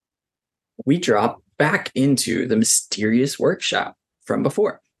We drop back into the mysterious workshop from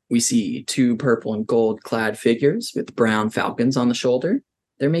before. We see two purple and gold clad figures with brown falcons on the shoulder.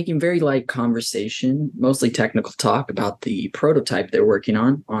 They're making very light conversation, mostly technical talk about the prototype they're working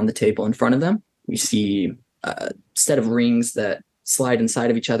on the table in front of them. We see a set of rings that slide inside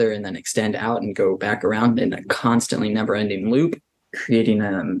of each other and then extend out and go back around in a constantly never-ending loop, creating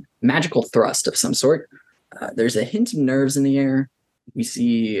a magical thrust of some sort. There's a hint of nerves in the air. We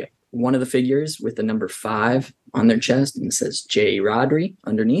see one of the figures with the number 5 on their chest and it says J. Rodri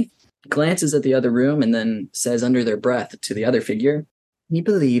underneath. Glances at the other room and then says under their breath to the other figure, "We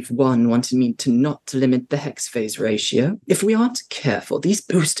believe one wanted me to not limit the hex phase ratio. If we aren't careful, these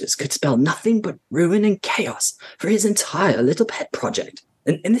boosters could spell nothing but ruin and chaos for his entire little pet project.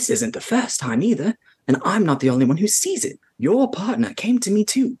 And this isn't the first time either, and I'm not the only one who sees it. Your partner came to me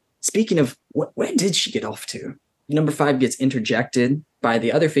too. Speaking of, where did she get off to?" Number 5 gets interjected by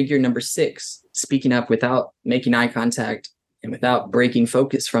the other figure, number 6, speaking up without making eye contact and without breaking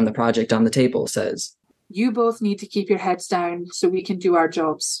focus from the project on the table, says, "You both need to keep your heads down so we can do our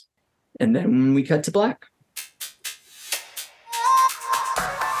jobs." And then we cut to black.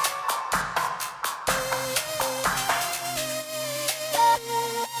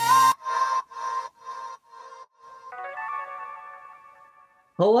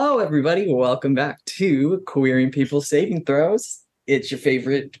 Hello, everybody. Welcome back to Queering People Saving Throws. It's your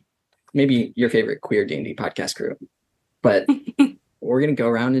favorite, maybe your favorite queer D&D podcast crew. But we're going to go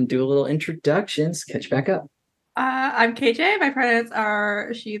around and do a little introductions. Catch back up. I'm KJ. My pronouns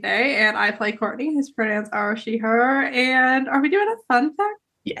are she, they, and I play Courtney. His pronouns are she, her. And are we doing a fun fact?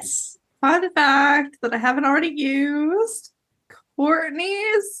 Yes. Fun fact that I haven't already used.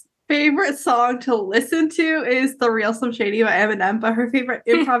 Courtney's favorite song to listen to is The Real Slim Shady by Eminem, but her favorite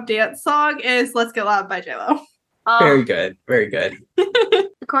improv dance song is Let's Get Loud by J-Lo. Very good. Very good.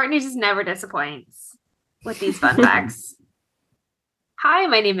 Courtney just never disappoints with these fun facts. Hi,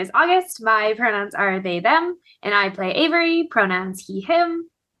 my name is August. My pronouns are they, them, and I play Avery, pronouns he, him.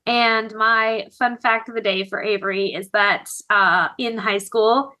 And my fun fact of the day for Avery is that in high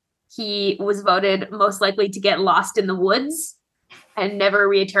school, he was voted most likely to get lost in the woods and never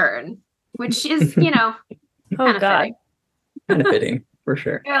return, which is, kind of fitting. Kind of fitting, for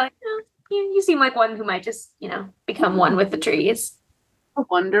sure. You're like, you seem like one who might just, become one with the trees. I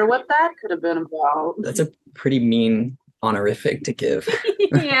wonder what that could have been about. That's a pretty mean honorific to give.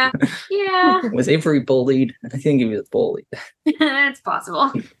 Yeah. Was Avery bullied? I think he was bullied. It's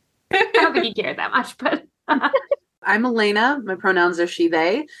possible. I don't think he cared that much, but... I'm Elena. My pronouns are she,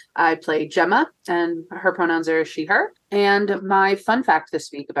 they. I play Gemma, and her pronouns are she, her. And my fun fact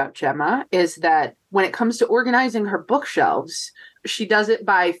this week about Gemma is that when it comes to organizing her bookshelves, she does it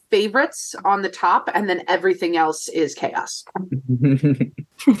by favorites on the top, and then everything else is chaos.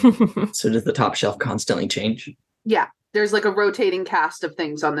 So does the top shelf constantly change? Yeah. There's like a rotating cast of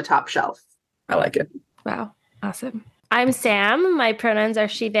things on the top shelf. I like it. Wow. Awesome. I'm Sam. My pronouns are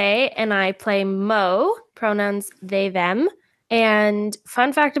she, they, and I play Mo, pronouns they, them. And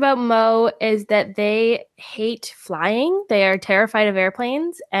fun fact about Mo is that they hate flying. They are terrified of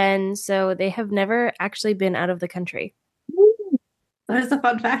airplanes. And so they have never actually been out of the country. There's a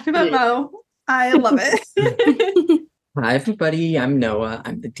fun fact about Mo. I love it. Hi, everybody. I'm Noah.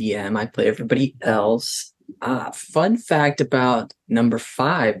 I'm the DM. I play everybody else. Fun fact about number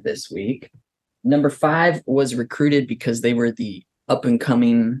 5 this week. Number 5 was recruited because they were the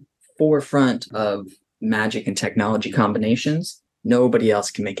up-and-coming forefront of magic and technology combinations. Nobody else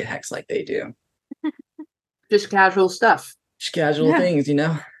can make a hex like they do. Just casual stuff. Just casual things,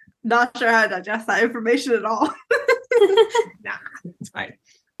 Not sure how to digest that information at all. Nah, it's fine.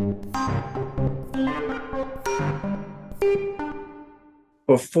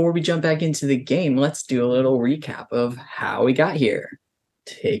 Before we jump back into the game, let's do a little recap of how we got here.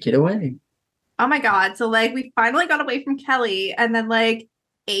 Take it away. Oh my God. So we finally got away from Kelly, and then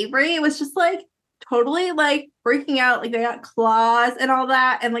Avery was just totally freaking out. They got claws and all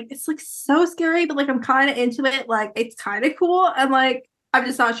that. And it's so scary, but I'm kind of into it. It's kind of cool. And I'm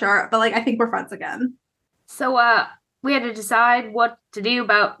just not sure, but I think we're friends again. So we had to decide what to do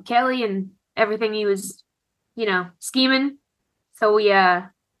about Kelly and everything he was, scheming. So we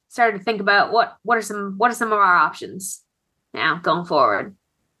started to think about what are some of our options now going forward.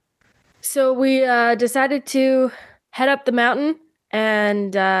 So we decided to head up the mountain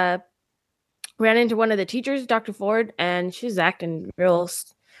and ran into one of the teachers, Dr. Ford, and she was acting real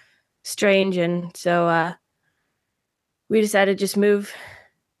strange. And so we decided to just move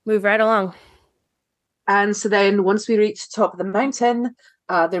right along. And so then once we reached the top of the mountain,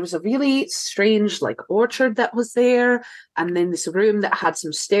 there was a really strange like orchard that was there, and then this room that had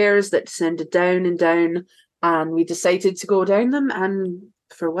some stairs that descended down and down, and we decided to go down them, and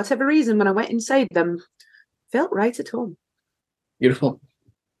for whatever reason when I went inside them, felt right at home. Beautiful.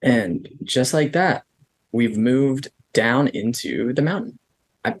 And just like that, we've moved down into the mountain.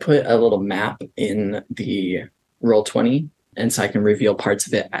 I put a little map in the Roll20, and so I can reveal parts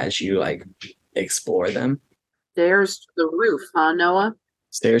of it as you like explore them. Stairs to the roof, huh, Noah?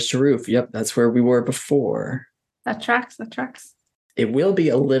 Stairs to roof. Yep, that's where we were before. That tracks. It will be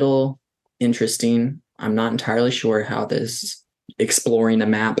a little interesting. I'm not entirely sure how this exploring a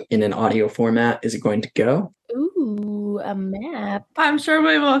map in an audio format is going to go. Ooh, a map. I'm sure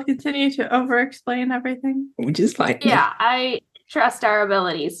we will continue to over-explain everything. Which is fine. Yeah, I trust our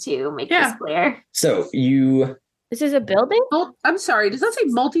abilities to make this clear. So you... This is a building? Oh, I'm sorry. Does that say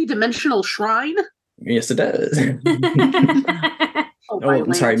multi-dimensional shrine? Yes, it does. Oh,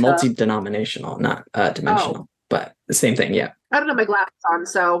 I'm sorry, multi-denominational, not dimensional. But the same thing, yeah. I don't have my glasses on,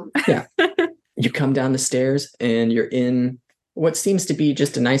 so... Yeah. You come down the stairs and you're in what seems to be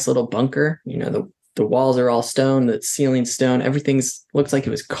just a nice little bunker. You know, the walls are all stone, the ceiling's stone. Everything's looks like it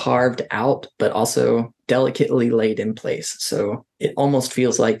was carved out, but also delicately laid in place. So it almost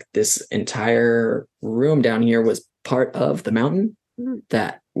feels like this entire room down here was part of the mountain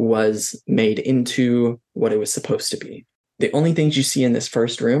that was made into what it was supposed to be. The only things you see in this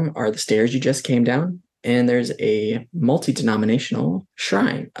first room are the stairs you just came down, and there's a multi-denominational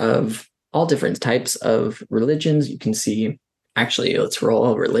shrine of all different types of religions. You can see, actually, let's roll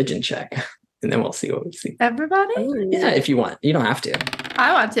a religion check, and then we'll see what we see. Everybody? Yeah, if you want. You don't have to.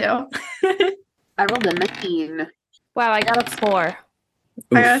 I want to. I rolled a 19. Wow, I got a 4.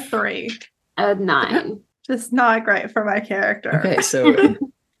 I got a 3. A 9. Just not great for my character. Okay, so...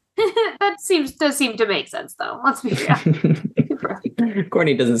 That does seem to make sense, though. Let's be real.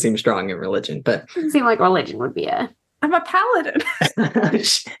 Courtney doesn't seem strong in religion, but... Doesn't seem like religion would be a... I'm a paladin.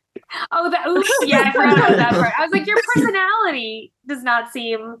 Oops, yeah, I forgot about that part. I was like, your personality does not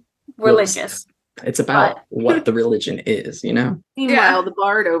seem religious. It's about what the religion is, you know? Meanwhile, the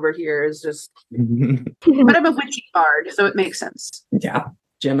bard over here is just... But I'm a witchy bard, so it makes sense. Yeah.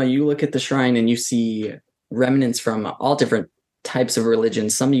 Gemma, you look at the shrine and you see remnants from all different types of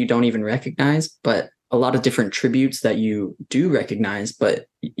religions. Some you don't even recognize, but a lot of different tributes that you do recognize, but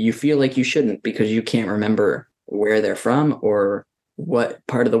you feel like you shouldn't because you can't remember where they're from or what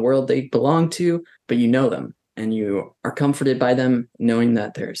part of the world they belong to, but you know them and you are comforted by them knowing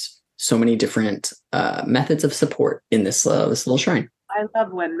that there's so many different methods of support in this little shrine. I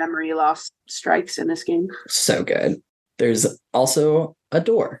love when memory loss strikes in this game. So good. There's also a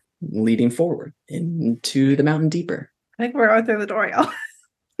door leading forward into the mountain deeper. I think we're going through the door, y'all.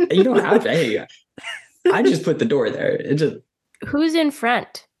 You don't have to. Hey, I just put the door there. It just... Who's in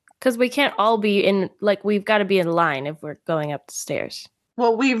front? Because we can't all be in, like, we've got to be in line if we're going up the stairs.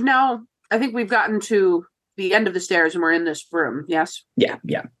 Well, I think we've gotten to the end of the stairs and we're in this room, yes? Yeah.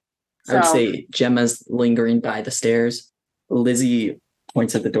 I would say Gemma's lingering by the stairs. Lizzie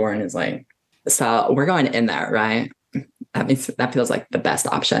points at the door and is like, so we're going in there, right? That feels like the best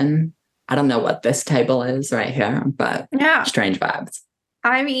option. I don't know what this table is right here, but yeah, strange vibes.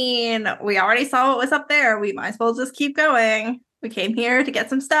 I mean, we already saw what was up there. We might as well just keep going. We came here to get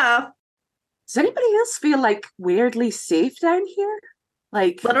some stuff. Does anybody else feel like weirdly safe down here?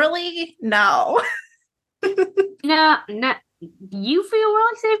 Like literally, no. No. You feel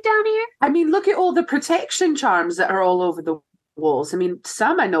really safe down here? I mean, look at all the protection charms that are all over the walls. I mean,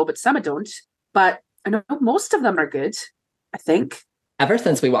 some I know, but some I don't. But I know most of them are good, I think. Ever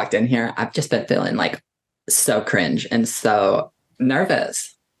since we walked in here, I've just been feeling like so cringe and so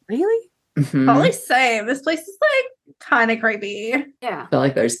nervous. Really? Mm-hmm. Probably same. This place is like kind of creepy. Yeah. I feel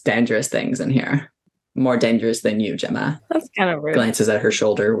like there's dangerous things in here. More dangerous than you, Gemma. That's kind of rude. Glances at her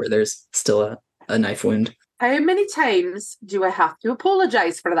shoulder where there's still a knife wound. How many times do I have to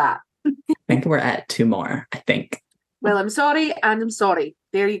apologize for that? I think we're at 2 more, I think. Well, I'm sorry and I'm sorry.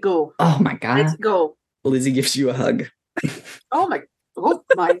 There you go. Oh my God. Let's go. Lizzie gives you a hug. Oh my.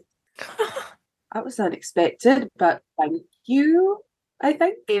 That was unexpected, but thank you, I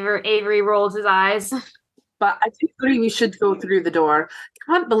think. Avery rolls his eyes. But I do agree we should go through the door.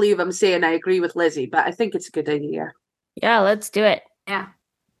 Can't believe I'm saying I agree with Lizzie, but I think it's a good idea. Yeah, let's do it. Yeah.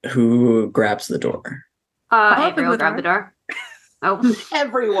 Who grabs the door? Avery will grab the door. Oh.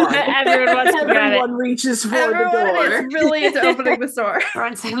 Everyone. Everyone reaches for the door. Is really into opening the door.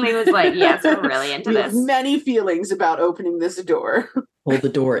 Ron suddenly was like, yes, we're really into We this. have many feelings about opening this door. Hold the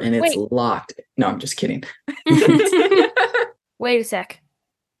door and it's locked. No, I'm just kidding. Wait a sec.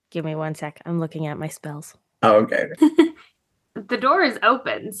 Give me 1 sec. I'm looking at my spells. Oh, okay. The door is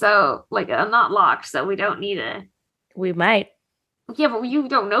open, so like not locked, so we don't need a. We might. Yeah, but you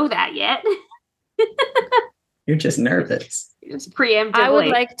don't know that yet. You're just nervous. Just preemptively. I would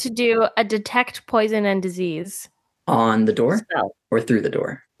like to do a detect poison and disease On the door spell or through the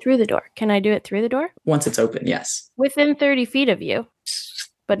door? through the door. Can I do it through the door? Once it's open, yes. Within 30 feet of you,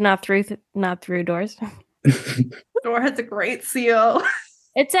 but not through doors. The door has a great seal.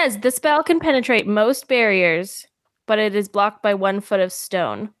 It says the spell can penetrate most barriers, but it is blocked by 1 foot of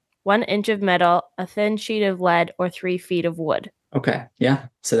stone, 1 inch of metal, a thin sheet of lead, or 3 feet of wood. Okay, yeah.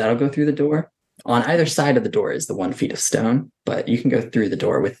 So that'll go through the door. On either side of the door is the 1 feet of stone, but you can go through the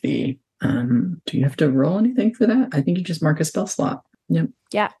door with the. Do you have to roll anything for that? I think you just mark a spell slot. Yep.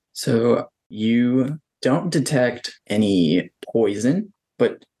 Yeah. So you don't detect any poison,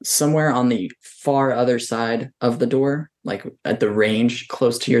 but somewhere on the far other side of the door, like at the range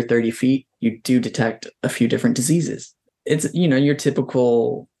close to your 30 feet, you do detect a few different diseases. It's, your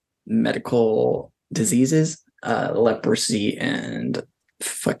typical medical diseases, leprosy and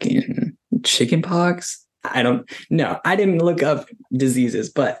fucking chickenpox. I didn't look up diseases,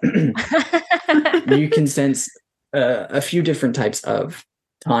 but you can sense a few different types of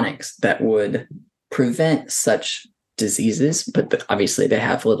tonics that would prevent such diseases, but obviously they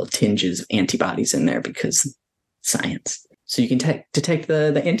have little tinges of antibodies in there because science. So you can detect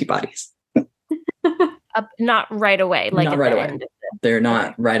the antibodies. Not right away. Like not at right the away. end. They're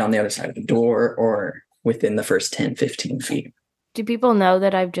not right on the other side of the door or within the first 10, 15 feet. Do people know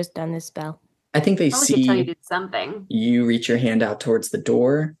that I've just done this spell? I think they Probably could tell you see did something. you reach your hand out towards the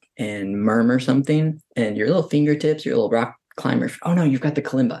door and murmur something, and your little fingertips, your little rock climber. Oh no, you've got the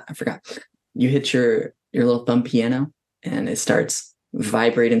kalimba. I forgot. You hit your little thumb piano, and it starts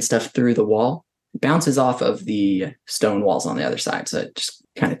vibrating stuff through the wall. It bounces off of the stone walls on the other side, so it just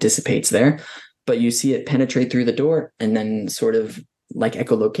kind of dissipates there. But you see it penetrate through the door, and then sort of like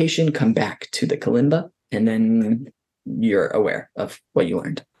echolocation, come back to the kalimba, and then you're aware of what you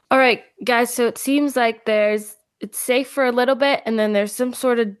learned. All right, guys. So it seems like it's safe for a little bit, and then there's some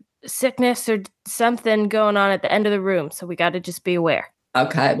sort of sickness or something going on at the end of the room. So we got to just be aware.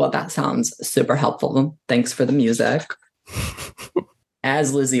 Okay, well, that sounds super helpful. Thanks for the music.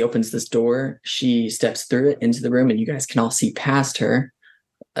 As Lizzie opens this door, she steps through it into the room, and you guys can all see past her.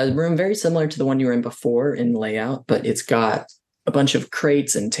 A room very similar to the one you were in before in layout, but it's got a bunch of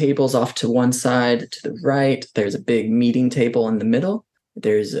crates and tables off to one side. To the right, there's a big meeting table in the middle.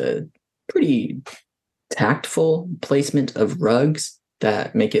 There's a pretty tactful placement of rugs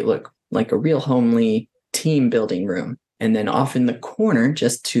that make it look like a real homely team building room. And then off in the corner,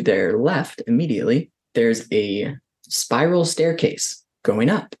 just to their left immediately, there's a spiral staircase going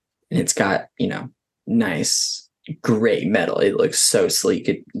up. And it's got, nice gray metal. It looks so sleek.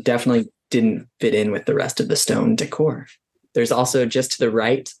 It definitely didn't fit in with the rest of the stone decor. There's also just to the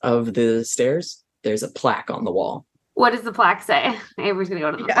right of the stairs, there's a plaque on the wall. What does the plaque say? Avery's going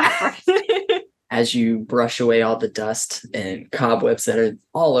to go to the plaque first. As you brush away all the dust and cobwebs that are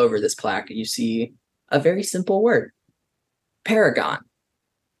all over this plaque, you see a very simple word. Paragon.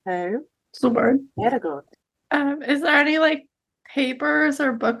 Okay. So word. Paragon. Is there any papers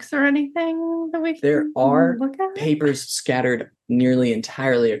or books or anything that we can There are look at? papers scattered nearly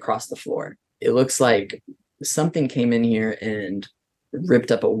entirely across the floor. It looks like something came in here and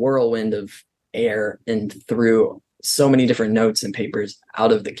ripped up a whirlwind of air and threw so many different notes and papers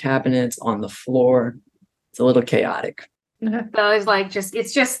out of the cabinets on the floor. It's a little chaotic. So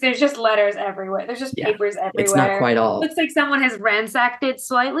it's there's just letters everywhere. There's just papers everywhere. It's not quite all. Looks like someone has ransacked it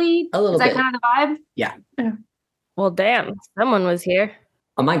slightly. A little Is that bit. kind of the vibe? Yeah. Well, damn, someone was here.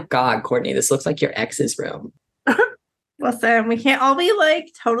 Oh my God, Courtney, this looks like your ex's room. Listen, we can't all be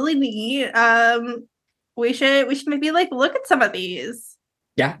totally neat. We should maybe look at some of these.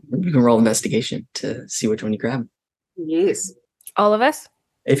 Yeah, you can roll investigation to see which one you grab. Yes. All of us?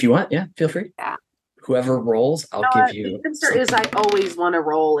 If you want, yeah, feel free. Yeah. Whoever rolls, I'll give you. The answer is I always want to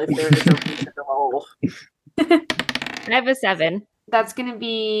roll if there is a reason to roll. I have a 7. That's going to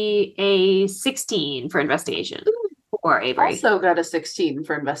be a 16 for investigation for Avery. Also got a 16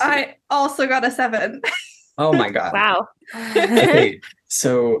 for investigation. I also got a 7. Oh my God. Wow. Okay,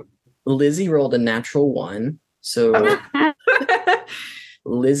 so Lizzie rolled a natural 1. So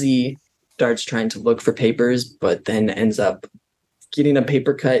Lizzie starts trying to look for papers, but then ends up getting a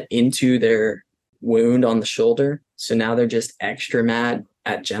paper cut into their wound on the shoulder. So now they're just extra mad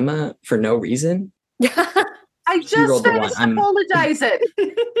at Gemma for no reason. I rolled just the finished one. apologizing.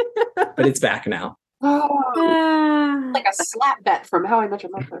 But it's back now. Oh, like a slap bet from How I Met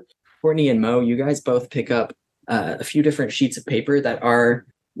Your Mother. Courtney and Mo, you guys both pick up a few different sheets of paper that are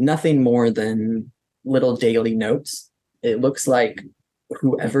nothing more than little daily notes. It looks like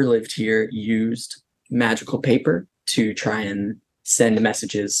whoever lived here used magical paper to try and send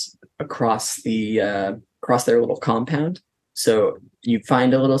messages across across their little compound. So you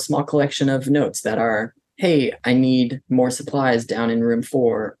find a little small collection of notes that are, hey, I need more supplies down in room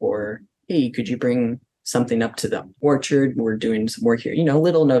 4, or hey, could you bring something up to the orchard? We're doing some work here.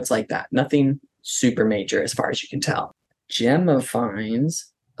 Little notes like that. Nothing super major as far as you can tell. Gemma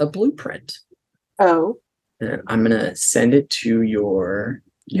finds a blueprint. Oh. And I'm gonna send it to your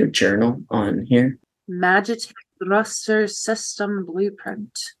journal on here. Magic thruster system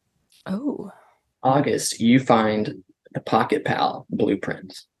blueprint. Oh. August, you find the Pocket Pal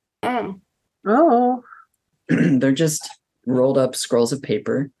blueprint. Oh. They're just rolled up scrolls of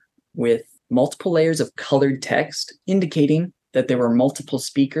paper with multiple layers of colored text indicating that there were multiple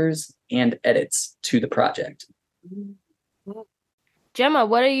speakers and edits to the project. Gemma,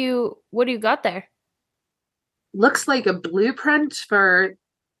 what do you got there? Looks like a blueprint for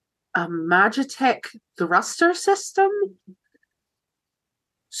a Magitech thruster system.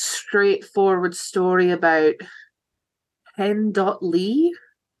 Straightforward story about Hen. Lee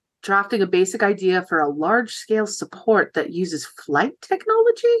drafting a basic idea for a large-scale support that uses flight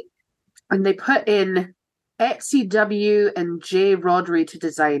technology. And they put in XCW and J. Rodri to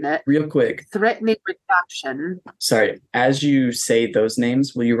design it. Real quick. Threatening retraction. Sorry, as you say those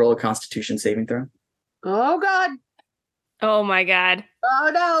names, will you roll a Constitution saving throw? Oh, God. Oh, my God.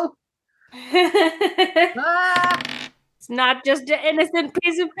 Oh, no. It's not just an innocent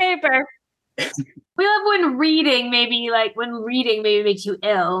piece of paper. We love when reading maybe makes you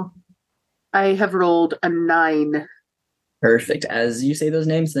ill. I have rolled a 9. Perfect. As you say those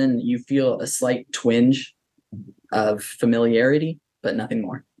names, then you feel a slight twinge of familiarity, but nothing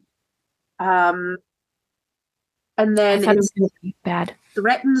more. And then it was bad.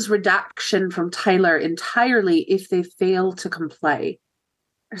 Threatens redaction from Tyler entirely if they fail to comply.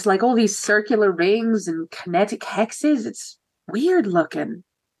 There's like all these circular rings and kinetic hexes. It's weird looking.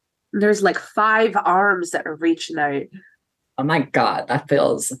 And there's like 5 arms that are reaching out. Oh my God, that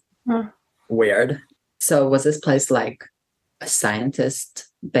feels weird. So was this place like a scientist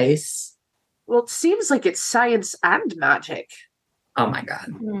base? Well, it seems like it's science and magic. Oh my God.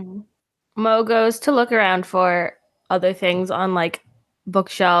 Mo goes to look around for other things on like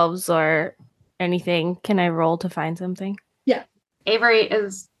bookshelves or anything. Can I roll to find something? Yeah. Avery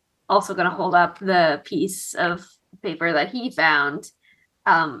is also going to hold up the piece of paper that he found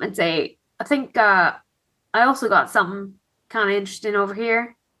and say, I think I also got something kind of interesting over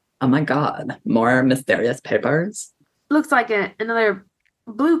here. Oh my God. More mysterious papers? Looks like another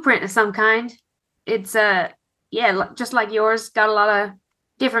blueprint of some kind. It's, just like yours. Got a lot of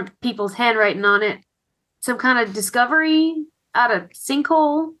different people's handwriting on it. Some kind of discovery out of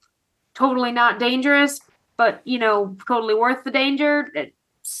sinkhole. Totally not dangerous, but, totally worth the danger.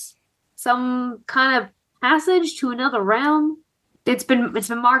 It's some kind of passage to another realm. It's been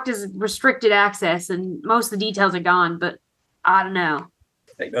marked as restricted access, and most of the details are gone, but I don't know.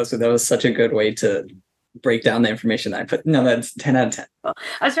 I think that was such a good way to break down the information that I put. No, that's 10 out of 10. I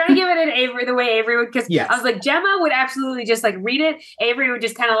was trying to give it an Avery the way Avery would, because yes. I was like, Gemma would absolutely just like read it. Avery would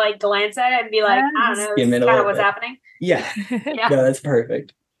just kind of like glance at it and be like, I don't know, this is kind of what's happening. Yeah. Yeah. No, that's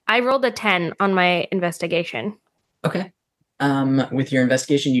perfect. I rolled a 10 on my investigation. Okay. With your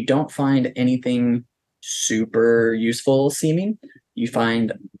investigation, you don't find anything super useful seeming. You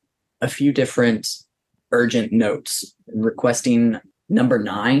find a few different urgent notes requesting number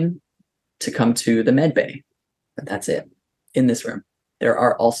 9 to come to the med bay. But that's it. In this room. There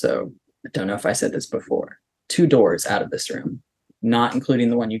are also, I don't know if I said this before, 2 doors out of this room, not including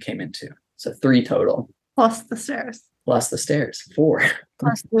the one you came into. So 3 total. Plus the stairs. Plus the stairs. 4.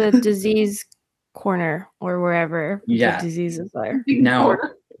 Plus the disease corner or wherever the diseases are. Now,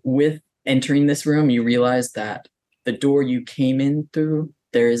 with entering this room, you realize that the door you came in through,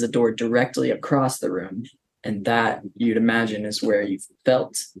 there is a door directly across the room. And that, you'd imagine, is where you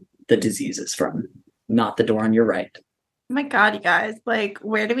felt the diseases from, not the door on your right. Oh my God, you guys. Like,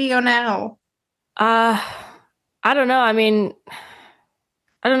 where do we go now? I don't know. I mean,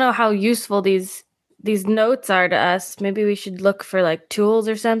 I don't know how useful these notes are to us. Maybe we should look for like tools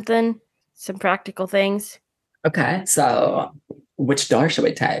or something, some practical things. Okay, so which door should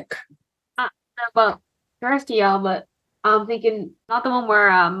we take? Well, first to y'all, but I'm thinking not the one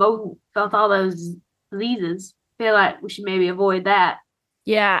where Mo felt all those diseases. Feel like we should maybe avoid that.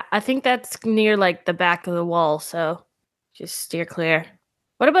 Yeah, I think that's near like the back of the wall, so just steer clear.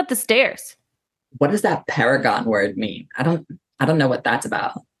 What about the stairs? What does that paragon word mean? I don't know what that's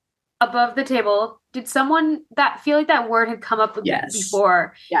about. Above the table, did someone that feel like that word had come up Yes.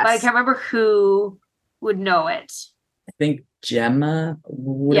 before? Yes. But I can't remember who would know it. I think Gemma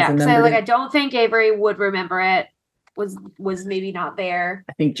would Yeah, have because remembered I it. don't think Avery would remember it. Was maybe not there.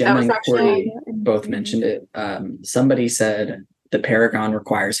 I think That Gemma was and actually- Corey both mentioned it. Somebody said the Paragon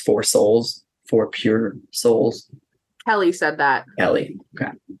requires 4 souls, 4 pure souls. Kelly said that. Ellie.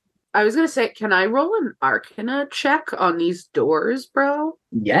 Okay. I was gonna say, can I roll an Arcana check on these doors, bro?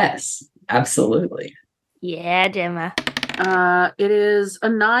 Yes, absolutely. Yeah, Gemma. It is a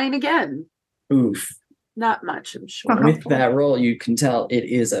 9 again. Oof. Not much, I'm sure. With that roll, you can tell it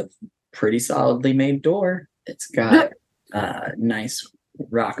is a pretty solidly made door. It's got nice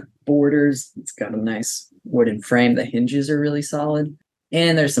rock borders. It's got a nice wooden frame. The hinges are really solid.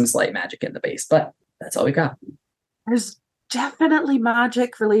 And there's some slight magic in the base, but that's all we got. There's definitely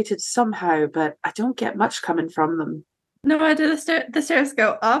magic related somehow, but I don't get much coming from them. No, did the stairs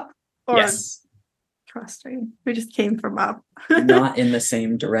go up or Yes. cross-stream? We just came from up. Not in the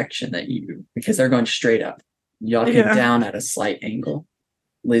same direction that you, because they're going straight up. Y'all came Yeah. down at a slight angle.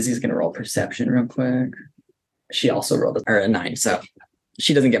 Lizzie's going to roll perception real quick. She also rolled a 9, so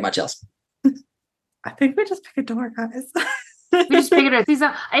she doesn't get much else. I think we just pick a door, guys. We just pick it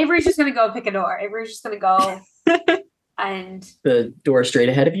up. Avery's just gonna go pick a door. Avery's just gonna go and The door straight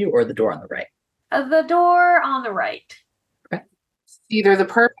ahead of you or the door on the right? the door on the right. Either the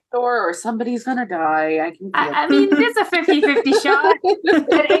perfect door or somebody's gonna die. I can feel I mean, it's a 50-50 shot.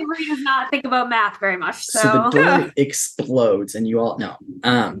 And Avery does not think about math very much, So so, the door explodes, and you all know.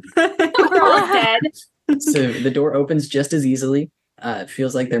 we're all dead. So the door opens just as easily. It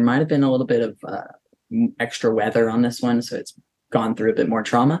feels like there might have been a little bit of extra weather on this one, so it's gone through a bit more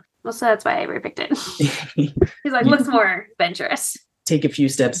trauma. Well, so that's why Avery picked it. He's like, looks more adventurous. Take a few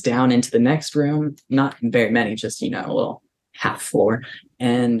steps down into the next room. Not very many, just, a little half floor.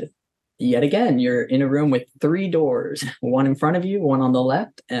 And yet again, you're in a room with 3 doors, one in front of you, one on the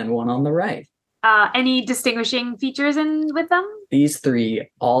left, and one on the right. Any distinguishing features with them? These 3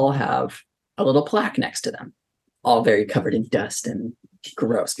 all have a little plaque next to them, all very covered in dust and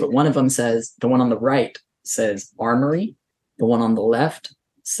gross. But one of them says, the one on the right says armory, the one on the left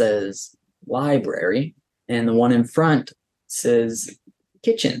says library, and the one in front says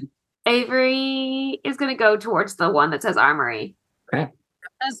kitchen. Avery is going to go towards the one that says armory. I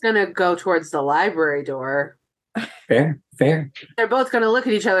was gonna go towards the library door. Fair. They're both gonna look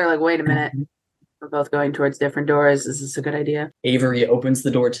at each other like, wait a minute. We're both going towards different doors. Is this a good idea? Avery opens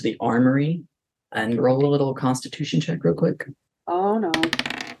the door to the armory and roll a little constitution check real quick. Oh no.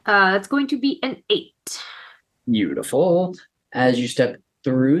 That's going to be an 8. Beautiful. As you step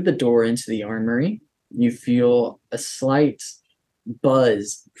through the door into the armory, you feel a slight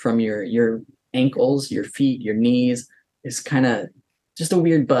buzz from your ankles, your feet, your knees. It's kind of just a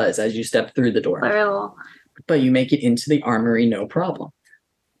weird buzz as you step through the door. Little. But you make it into the armory, no problem.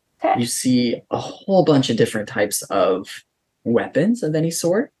 Okay. You see a whole bunch of different types of weapons of any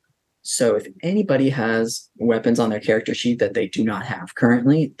sort. So if anybody has weapons on their character sheet that they do not have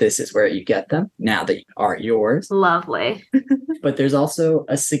currently, this is where you get them. Now they are yours. Lovely. But there's also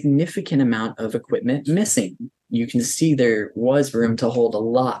a significant amount of equipment missing. You can see there was room to hold a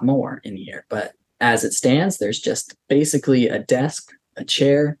lot more in here, but as it stands, there's just basically a desk, a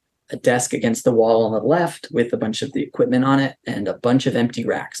chair, a desk against the wall on the left with a bunch of the equipment on it, and a bunch of empty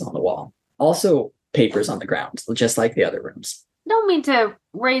racks on the wall. Also, papers on the ground, just like the other rooms. Don't mean to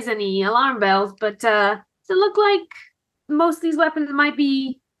raise any alarm bells, but does it look like most of these weapons might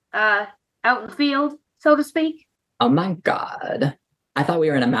be out in the field, so to speak? Oh my god. I thought we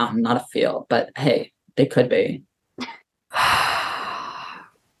were in a mountain, not a field, but hey, they could be.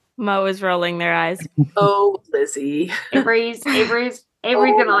 Mo is rolling their eyes. Oh, Lizzie. Avery's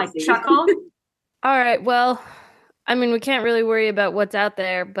gonna like Lizzie. chuckle. All right, well, I mean, we can't really worry about what's out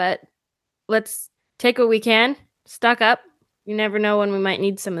there, but let's take what we can, stock up. You never know when we might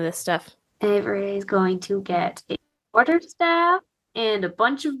need some of this stuff. Avery's going to get a quarterstaff and a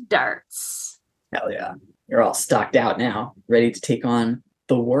bunch of darts. Hell yeah. You're all stocked out now, ready to take on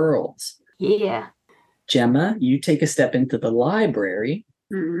the worlds. Yeah. Gemma, you take a step into the library,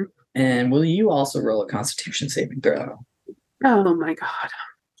 Mhm. and will you also roll a constitution saving throw? Oh my god.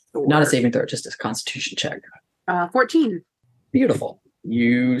 Not a saving throw, just a constitution check. 14. Beautiful.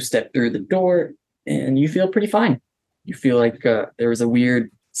 You step through the door, and you feel pretty fine. You feel like there was a weird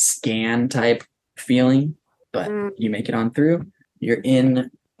scan type feeling, but you make it on through. You're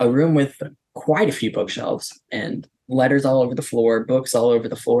in a room with quite a few bookshelves and letters all over the floor, books all over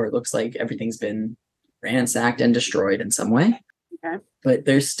the floor. It looks like everything's been ransacked and destroyed in some way. Okay. But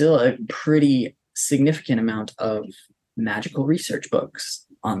there's still a pretty significant amount of magical research books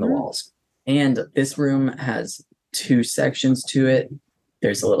on the walls. And this room has 2 sections to it.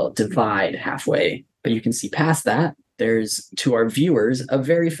 There's a little divide halfway, but you can see past that. there's, to our viewers, a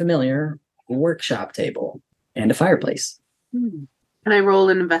very familiar workshop table and a fireplace. Can I roll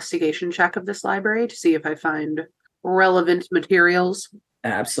an investigation check of this library to see if I find relevant materials?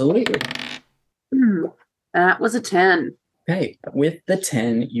 Absolutely. That was a 10. Okay, with the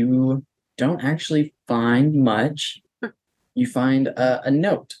 10, you don't actually find much. You find a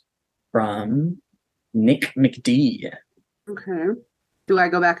note from Nick McD. Okay. Do I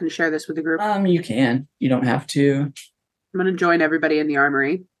go back and share this with the group? You can. You don't have to. I'm going to join everybody in the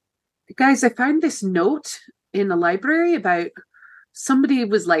armory. Guys, I found this note in the library about somebody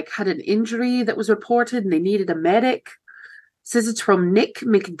was had an injury that was reported and they needed a medic. It says it's from Nick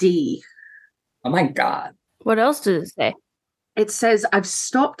McD. Oh my God. What else does it say? It says, I've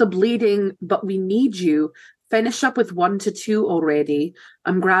stopped the bleeding, but we need you. Finish up with 1 to 2 already.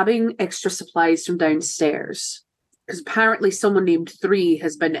 I'm grabbing extra supplies from downstairs. Because apparently someone named 3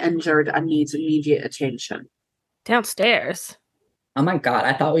 has been injured and needs immediate attention. Downstairs. Oh my God.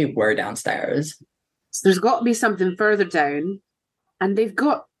 I thought we were downstairs. So there's got to be something further down. And they've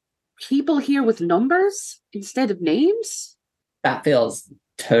got people here with numbers instead of names? That feels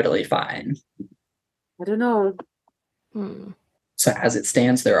totally fine. I don't know. So as it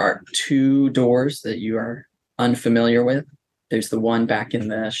stands, there are 2 doors that you are unfamiliar with. There's the one back in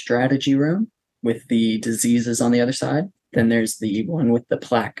the strategy room with the diseases on the other side. Then there's the one with the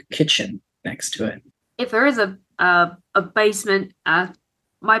plaque kitchen next to it. If there is a basement,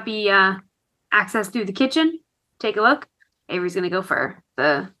 might be access through the kitchen. Take a look. Avery's gonna go for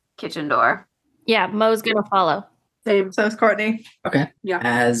the kitchen door. Yeah, Mo's gonna follow. Same. So is Courtney. Okay. Yeah.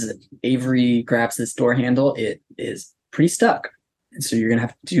 As Avery grabs this door handle, it is pretty stuck. And so you're going to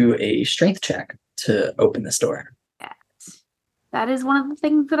have to do a strength check to open this door. That is one of the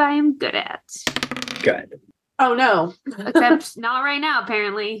things that I am good at. Good. Oh, no. Except not right now,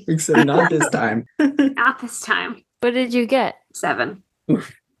 apparently. Except not this time. Not this time. What did you get? 7.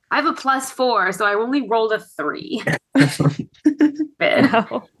 Oof. I have a +4, so I only rolled a 3.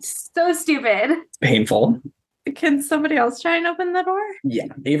 No. So stupid. Painful. Can somebody else try and open the door? Yeah.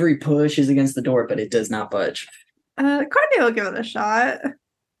 Avery pushes against the door, but it does not budge. Courtney will give it a shot.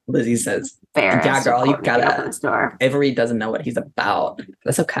 Lizzie says, Fair. yeah, girl, you Open gotta. this door. Avery doesn't know what he's about.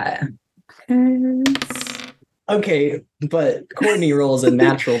 That's okay. Okay, but Courtney rolls a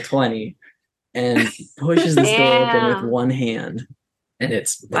natural 20 and pushes this door open with one hand. And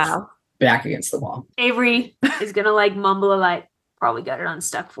it's Wow. back against the wall. Avery is gonna mumble probably got it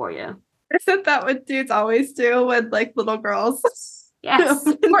unstuck for you. Isn't that what dudes always do with little girls? Yes.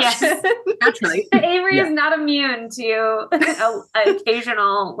 Yes. Naturally. Avery Yeah. is not immune to an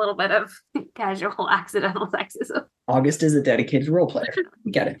occasional little bit of casual accidental sexism. August is a dedicated role player.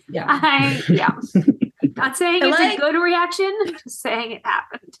 We get it. Yeah. Not saying it's a good reaction, just saying it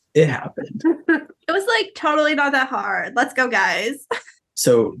happened. It happened. It was totally not that hard. Let's go, guys.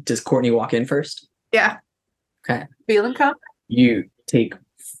 So does Courtney walk in first? Yeah. Okay. Feeling confident? You take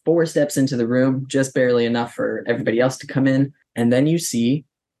 4 steps into the room, just barely enough for everybody else to come in. And then you see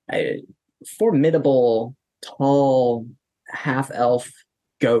a formidable, tall, half-elf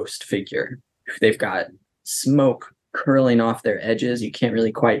ghost figure. They've got smoke curling off their edges. You can't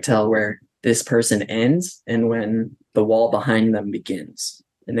really quite tell where this person ends and when the wall behind them begins.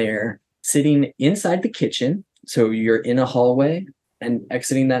 And they're sitting inside the kitchen. So you're in a hallway and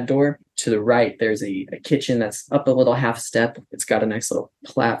exiting that door. To the right, there's a kitchen that's up a little half step. It's got a nice little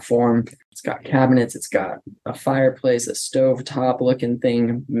platform. It's got cabinets. It's got a fireplace, a stovetop looking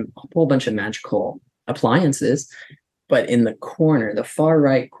thing, a whole bunch of magical appliances. But in the corner, the far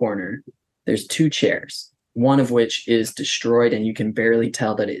right corner, there's 2 chairs, one of which is destroyed and you can barely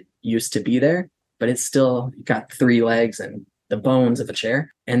tell that it used to be there, but it's still got 3 legs and the bones of a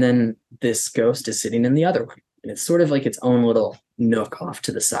chair. And then this ghost is sitting in the other one. And it's sort of like its own little nook off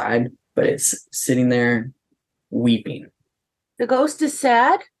to the side, but it's sitting there weeping. The ghost is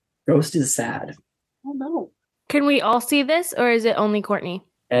sad? Ghost is sad. Oh, no. Can we all see this, or is it only Courtney?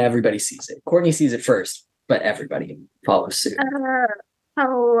 Everybody sees it. Courtney sees it first, but everybody follows suit.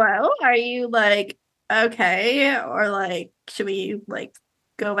 Hello? Are you okay? Or should we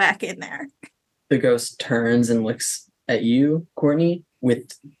go back in there? The ghost turns and looks at you, Courtney,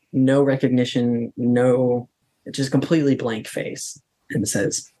 with no recognition, just completely blank face, and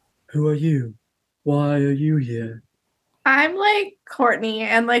says, "Who are you? Why are you here?" I'm Courtney,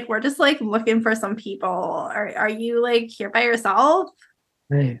 and we're just looking for some people. Are you here by yourself?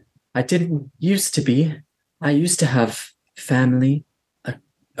 I didn't used to be. I used to have family,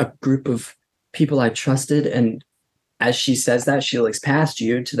 a group of people I trusted, and as she says that, she looks past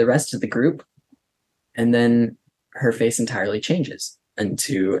you to the rest of the group, and then her face entirely changes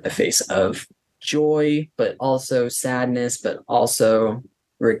into a face of joy, but also sadness, but also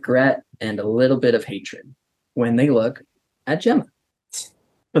regret and a little bit of hatred when they look at Gemma.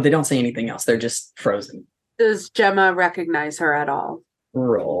 But they don't say anything else. They're just frozen. Does Gemma recognize her at all?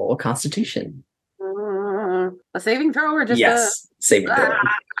 Roll Constitution. A saving throw or just yes, saving throw.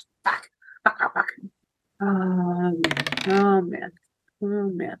 Fuck. Oh man.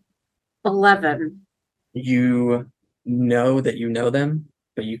 11. You know that you know them,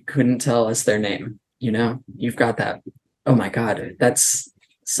 but you couldn't tell us their name. You know, you've got that. Oh my God, that's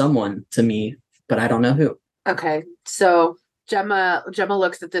someone to me, but I don't know who. Okay, so Gemma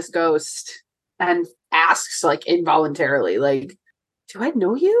looks at this ghost and asks, like, involuntarily, like, "Do I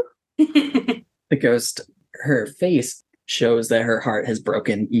know you?" The ghost, her face shows that her heart has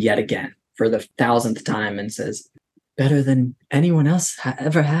broken yet again for the 1,000th time, and says, "Better than anyone else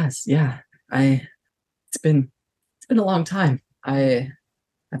ever has. Yeah, it's been a long time. I've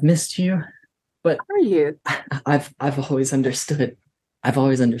missed you, but How are you? I've always understood. I've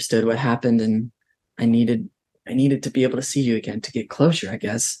always understood what happened, and I needed to be able to see you again to get closure. I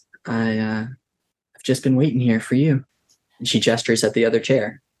guess I've just been waiting here for you." And she gestures at the other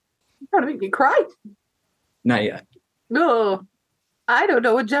chair. You're trying to make me cry. Not yet. No, I don't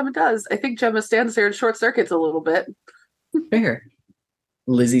know what Gemma does. I think Gemma stands there and short circuits a little bit. Fair.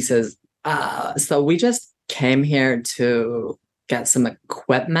 Lizzie says, so we just came here to get some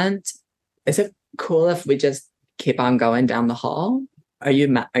equipment. Is it cool if we just keep on going down the hall? Are you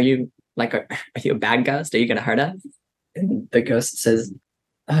like are you a bad ghost? Are you gonna hurt us? And the ghost says,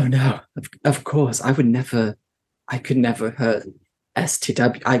 "Oh no, of course. I could never hurt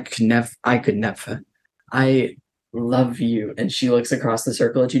STW. I could never. I love you." And she looks across the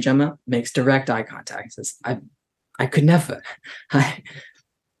circle at you, Gemma, makes direct eye contact, says, I could never.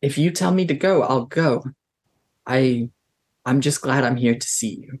 If you tell me to go, I'll go. I'm just glad I'm here to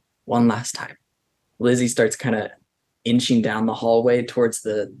see you one last time. Lizzie starts kind of inching down the hallway towards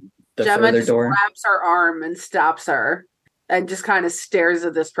the Gemma further just door. grabs her arm and stops her and just kind of stares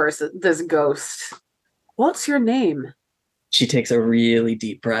at this ghost. "What's your name?" She takes a really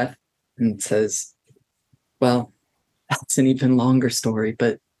deep breath and says, "Well, that's an even longer story,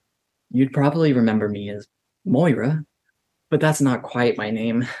 but you'd probably remember me as Moira. But that's not quite my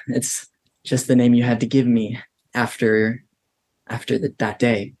name. It's just the name you had to give me after that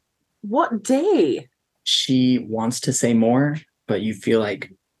day." "What day?" She wants to say more, but you feel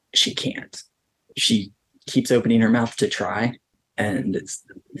like she can't. She keeps opening her mouth to try, and it's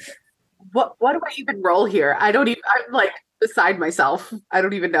What do I even roll here? I'm like beside myself. I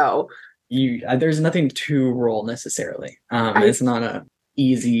don't even know. there's nothing to roll necessarily. It's not a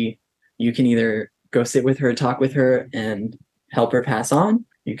easy. You can either go sit with her, talk with her, and help her pass on.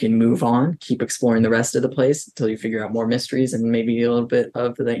 You can move on, keep exploring the rest of the place until you figure out more mysteries and maybe a little bit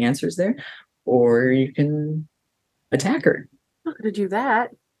of the answers there, or you can attack her. I'm not gonna do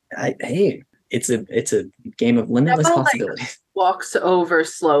that. Hey, it's a game of limitless Gemma, possibilities. Walks over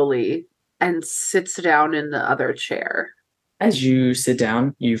slowly and sits down in the other chair. As you sit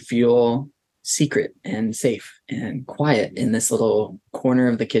down, you feel secret and safe and quiet in this little corner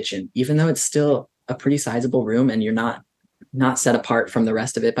of the kitchen, even though it's still a pretty sizable room and you're not set apart from the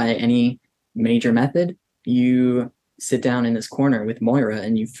rest of it by any major method. You sit down in this corner with Moira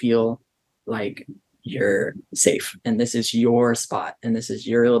and you feel like you're safe, and this is your spot, and this is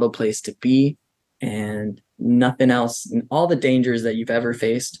your little place to be, and nothing else, and all the dangers that you've ever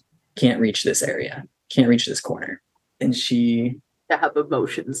faced can't reach this area, can't reach this corner. And she To have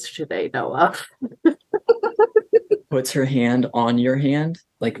emotions today, Noah. puts her hand on your hand,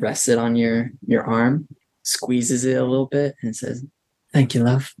 like rests it on your arm, squeezes it a little bit, and says, "Thank you,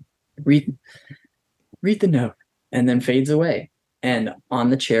 love. Read the note," and then fades away. And on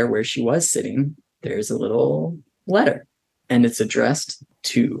the chair where she was sitting, there's a little letter, and it's addressed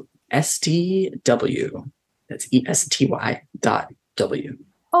to STW. That's ESTY.W.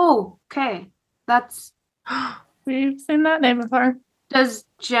 Oh, okay. That's. We've seen that name before. Does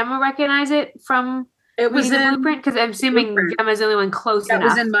Gemma recognize it from It was reading the in blueprint? Because I'm assuming blueprint. Gemma's the only one close That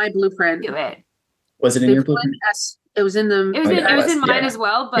enough was in my blueprint. to it. Was it in They your put blueprint? It was in the. It was, Oh, in, yeah, it was in yeah, mine yeah. as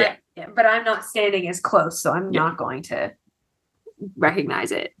well, but I'm not standing as close, so I'm Yeah. not going to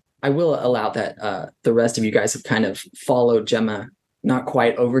recognize it. I will allow that the rest of you guys have kind of followed Gemma, not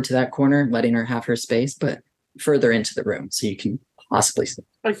quite over to that corner, letting her have her space, but further into the room so you can possibly see.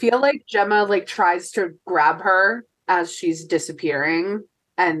 I feel like Gemma tries to grab her as she's disappearing,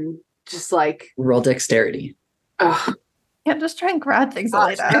 and just Roll dexterity. ugh. Can't just try and grab things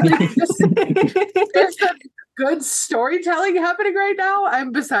Gosh, later. There's some good storytelling happening right now.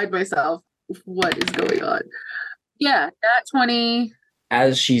 I'm beside myself. What is going on? Yeah, that 20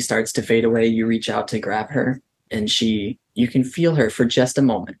 As she starts to fade away, you reach out to grab her, and you can feel her for just a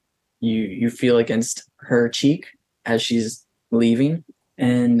moment. You feel against her cheek as she's leaving,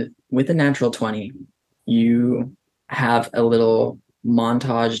 and with a natural 20, you have a little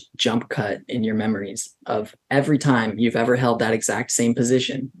montage jump cut in your memories of every time you've ever held that exact same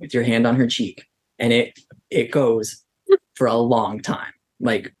position with your hand on her cheek, and it goes for a long time.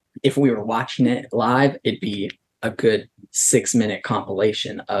 Like if we were watching it live, it'd be a good 6-minute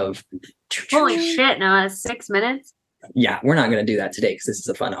compilation of Holy shit, no, that's 6 minutes. Yeah, we're not going to do that today because this is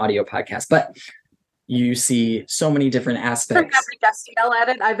a fun audio podcast, but you see so many different aspects. Every Destiel at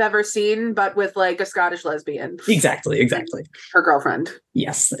it I've ever seen, but with like a Scottish lesbian. Exactly. Her girlfriend.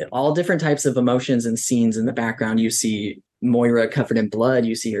 Yes, all different types of emotions and scenes in the background. You see Moira covered in blood.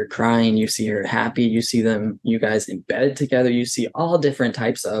 You see her crying. You see her happy. You see you guys in bed together. You see all different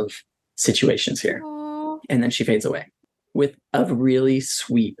types of situations here. Aww. And then she fades away with a really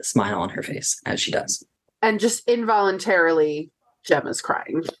sweet smile on her face as she does. And just involuntarily, Gemma's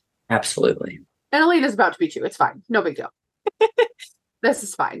crying. Absolutely. And Elena's about to be too. It's fine. No big deal. This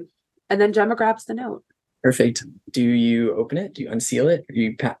is fine. And then Gemma grabs the note. Perfect. Do you open it? Do you unseal it? Or are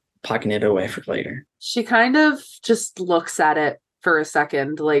you pocketing it away for later? She kind of just looks at it for a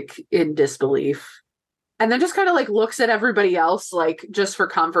second, like in disbelief. And then just kind of like looks at everybody else, like just for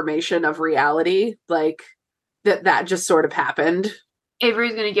confirmation of reality, like that just sort of happened.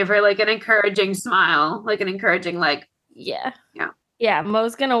 Avery's going to give her like an encouraging smile, like an encouraging, like, Yeah. Yeah. Yeah.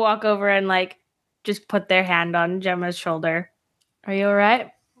 Mo's going to walk over and like just put their hand on Gemma's shoulder. Are you all right?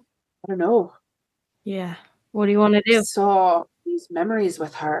 I don't know. Yeah. What do you want to do? So these memories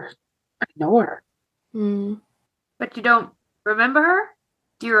with her. I know her. But you don't remember her?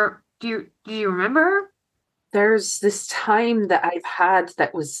 Do you remember her? There's this time that I've had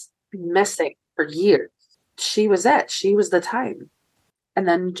that was missing for years. She was it. She was the time. And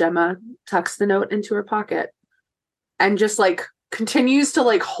then Gemma tucks the note into her pocket and just like continues to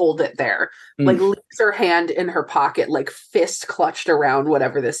like hold it there. Like leaves her hand in her pocket, like fist clutched around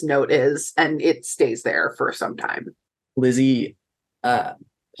whatever this note is, and it stays there for some time. Lizzie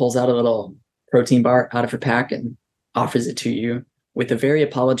pulls out a little protein bar out of her pack and offers it to you with a very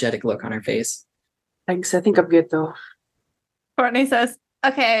apologetic look on her face. Thanks. I think I'm good though. Courtney says,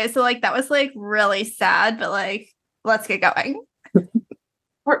 okay, so like that was like really sad, but like let's get going.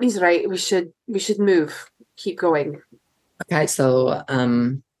 Courtney's right. We should move. Keep going. Okay, so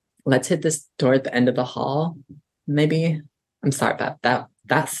let's hit this door at the end of the hall. Maybe. I'm sorry about that.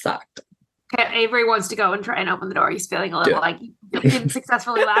 That sucked. Okay, Avery wants to go and try and open the door. He's feeling a little like he didn't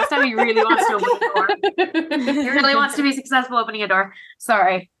successfully last time. He really wants to open the door. He really wants to be successful opening a door.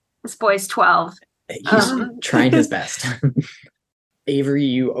 Sorry, this boy's 12. He's trying his best. Avery,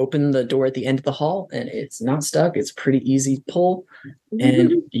 you open the door at the end of the hall, and it's not stuck. It's pretty easy pull,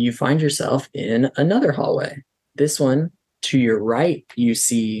 and you find yourself in another hallway. This one, to your right, you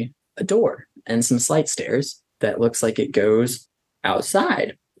see a door and some slight stairs that looks like it goes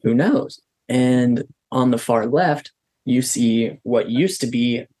outside. Who knows? And on the far left, you see what used to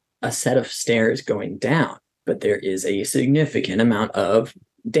be a set of stairs going down, but there is a significant amount of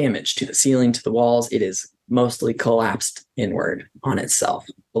damage to the ceiling, to the walls. It is mostly collapsed inward on itself,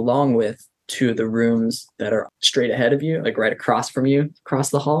 along with two of the rooms that are straight ahead of you, like right across from you, across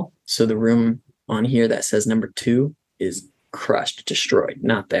the hall. So the room on here that says number 2 is crushed, destroyed,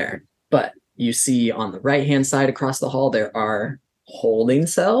 not there. But you see on the right-hand side across the hall, there are holding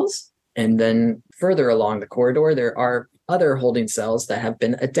cells. And then further along the corridor, there are other holding cells that have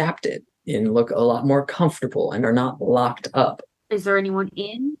been adapted and look a lot more comfortable and are not locked up. Is there anyone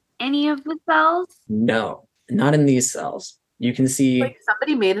in any of the cells? No, not in these cells. You can see... Like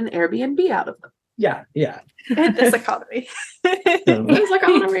somebody made an Airbnb out of them. Yeah. In this economy. This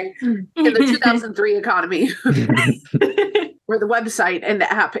economy. In the 2003 economy. Where the website and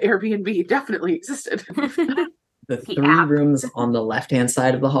the app Airbnb definitely existed. The 3 rooms on the left-hand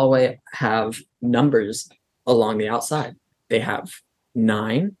side of the hallway have numbers along the outside. They have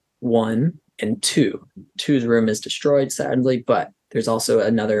 9, 1, and 2. 2's room is destroyed, sadly, but there's also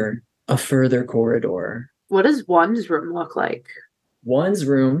a further corridor. What does 1's room look like? 1's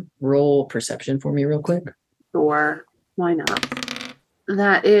room, roll perception for me real quick. Sure. Why not?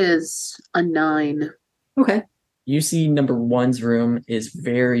 That is a 9. Okay. You see number 1's room is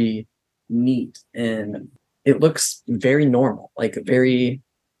very neat and it looks very normal, like very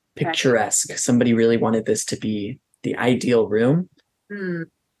picturesque. Somebody really wanted this to be the ideal room.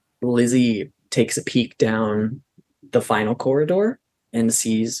 Lizzie takes a peek down the final corridor and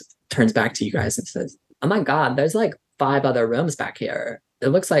turns back to you guys and says, oh my God, there's like 5 other rooms back here. It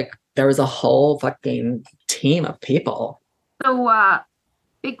looks like there was a whole fucking team of people. So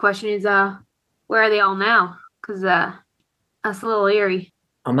Big question is, where are they all now? Because that's a little eerie.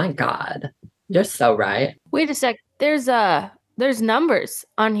 Oh my god. You're so right. Wait a sec. There's numbers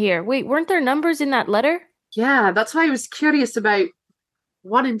on here. Wait, weren't there numbers in that letter? Yeah, that's why I was curious about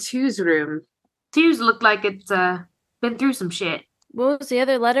 1 and 2's room. Twos look like it's been through some shit. What was the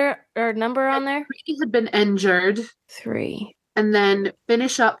other letter or number on there? 3 had been injured, 3. and then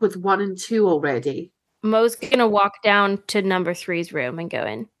finish up with 1 and 2 already. Mo's gonna walk down to number 3's room and go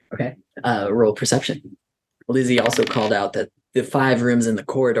in. Okay. Roll perception. Lizzie also called out that the 5 rooms in the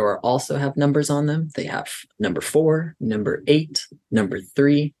corridor also have numbers on them. They have number 4, number 8, number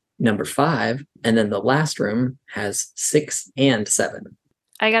 3, number 5, and then the last room has 6 and 7.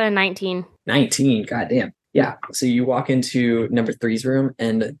 I got a 19. 19, goddamn. Yeah. So you walk into number 3's room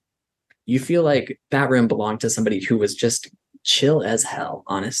and you feel like that room belonged to somebody who was just chill as hell,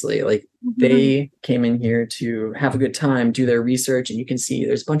 honestly. Like they came in here to have a good time, do their research, and you can see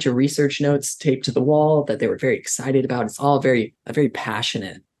there's a bunch of research notes taped to the wall that they were very excited about. It's all a very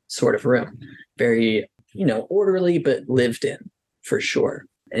passionate sort of room. Very, orderly, but lived in for sure.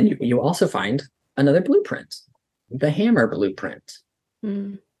 And you also find another blueprint, the hammer blueprint.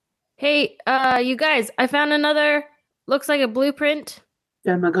 Hey, you guys, I found another, looks like a blueprint.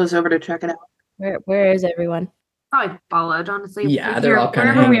 Gemma goes over to check it out. Where is everyone? Probably followed, honestly. Yeah, If they're you're- all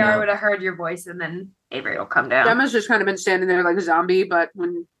kinda wherever we hanging are, out. would have heard your voice, and then Avery will come down. Gemma's just kind of been standing there like a zombie, but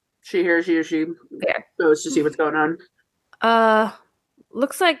when she hears you, she Fair. goes to see what's going on.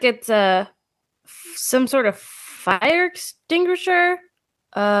 Looks like it's some sort of fire extinguisher.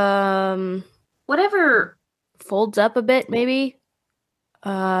 Whatever. Folds up a bit, maybe.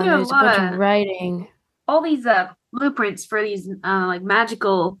 a There's a lot bunch of- of writing. All these blueprints for these like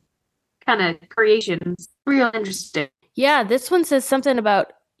magical kind of creations. Real interesting. Yeah, this one says something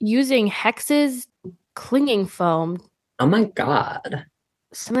about using hexes, clinging foam, Oh my god.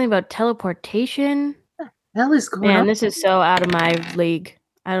 something about teleportation. Hell is going Man, on? this is so out of my league.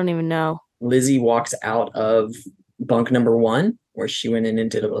 I don't even know. Lizzie walks out of bunk number 1, where she went in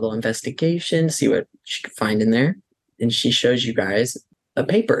and did a little investigation, see what she could find in there. And she shows you guys a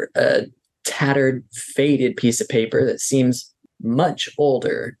paper, a tattered, faded piece of paper that seems much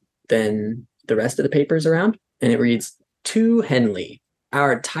older than the rest of the papers around. And it reads, "To Henley,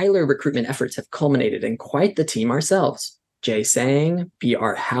 our Tyler recruitment efforts have culminated in quite the team ourselves. Jay Sang,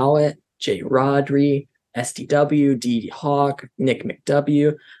 B.R. Howitt, Jay Rodri, STW, D.D. Hawk, Nick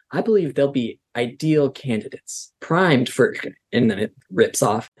McW. I believe they'll be ideal candidates, primed for," and then it rips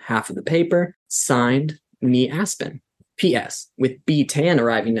off half of the paper, signed Me Aspen. P.S. With B. Tan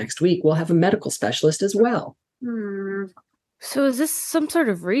arriving next week, we'll have a medical specialist as well. So is this some sort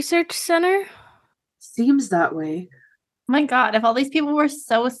of research center? Seems that way. Oh my god, if all these people were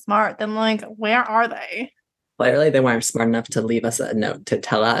so smart, then like, where are they? Clearly, they weren't smart enough to leave us a note to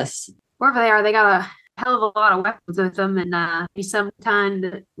tell us. Wherever they are, they got a hell of a lot of weapons with them, and be some time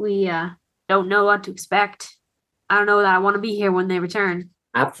that we don't know what to expect. I don't know that I want to be here when they return.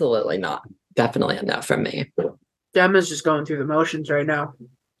 Absolutely not. Definitely a no from me. Gemma's just going through the motions right now.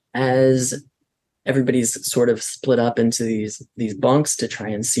 As everybody's sort of split up into these bunks to try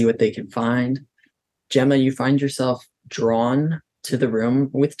and see what they can find, Gemma, you find yourself drawn to the room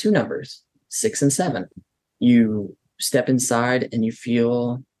with 2 numbers, 6 and 7. You step inside and you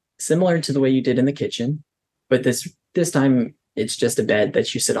feel similar to the way you did in the kitchen, but this time it's just a bed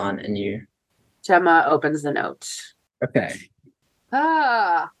that you sit on and you... Gemma opens the note. Okay.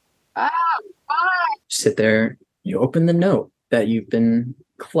 Ah! Sit there, you open the note that you've been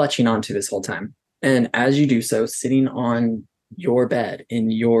clutching onto this whole time. And as you do so, sitting on your bed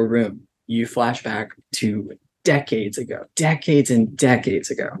in your room, you flash back to decades and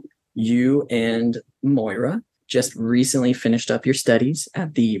decades ago. You and Moira just recently finished up your studies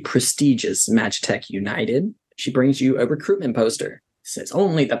at the prestigious Magitech United. She brings you a recruitment poster. It says,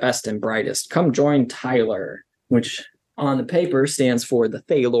 "Only the best and brightest. Come join Tyler," which on the paper stands for the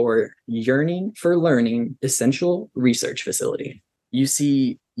Thaylor Yearning for Learning Essential Research Facility. You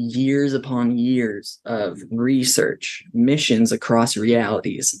see years upon years of research, missions across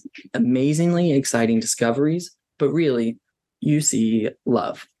realities, amazingly exciting discoveries, but really, you see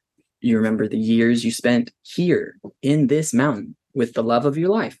love. You remember the years you spent here in this mountain with the love of your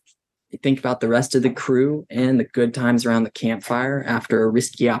life. You think about the rest of the crew and the good times around the campfire after a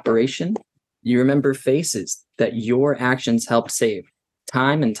risky operation. You remember faces that your actions helped save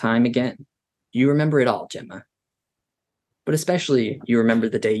time and time again. You remember it all, Gemma. But especially, you remember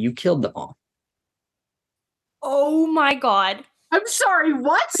the day you killed them all. Oh my god. I'm sorry,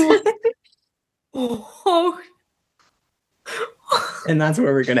 what? Oh. And that's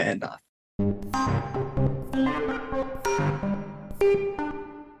where we're going to end off.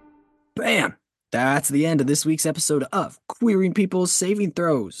 Bam! That's the end of this week's episode of Queering People's Saving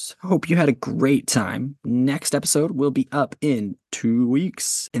Throws. Hope you had a great time. Next episode will be up in 2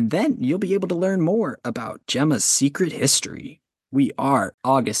 weeks, and then you'll be able to learn more about Gemma's secret history. We are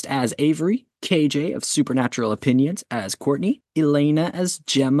August as Avery, KJ of Supernatural Opinions as Courtney, Elena as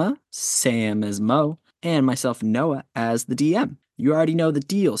Gemma, Sam as Mo, and myself, Noah, as the DM. You already know the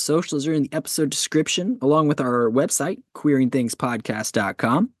deal. Socials are in the episode description, along with our website,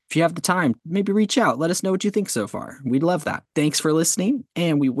 queeringthingspodcast.com. If you have the time, maybe reach out. Let us know what you think so far. We'd love that. Thanks for listening,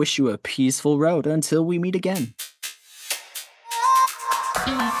 and we wish you a peaceful road until we meet again.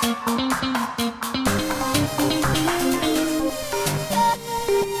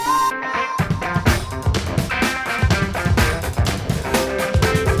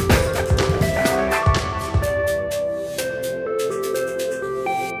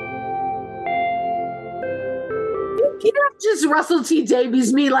 You don't just Russell T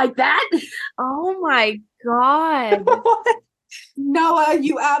Davies me like that. Oh my god. Noah,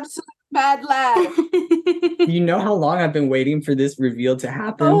 you absolute bad lad. You know how long I've been waiting for this reveal to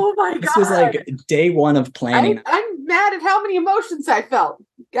happen? Oh my god. This was like day one of planning. I'm mad at how many emotions I felt.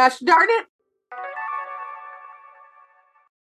 Gosh darn it.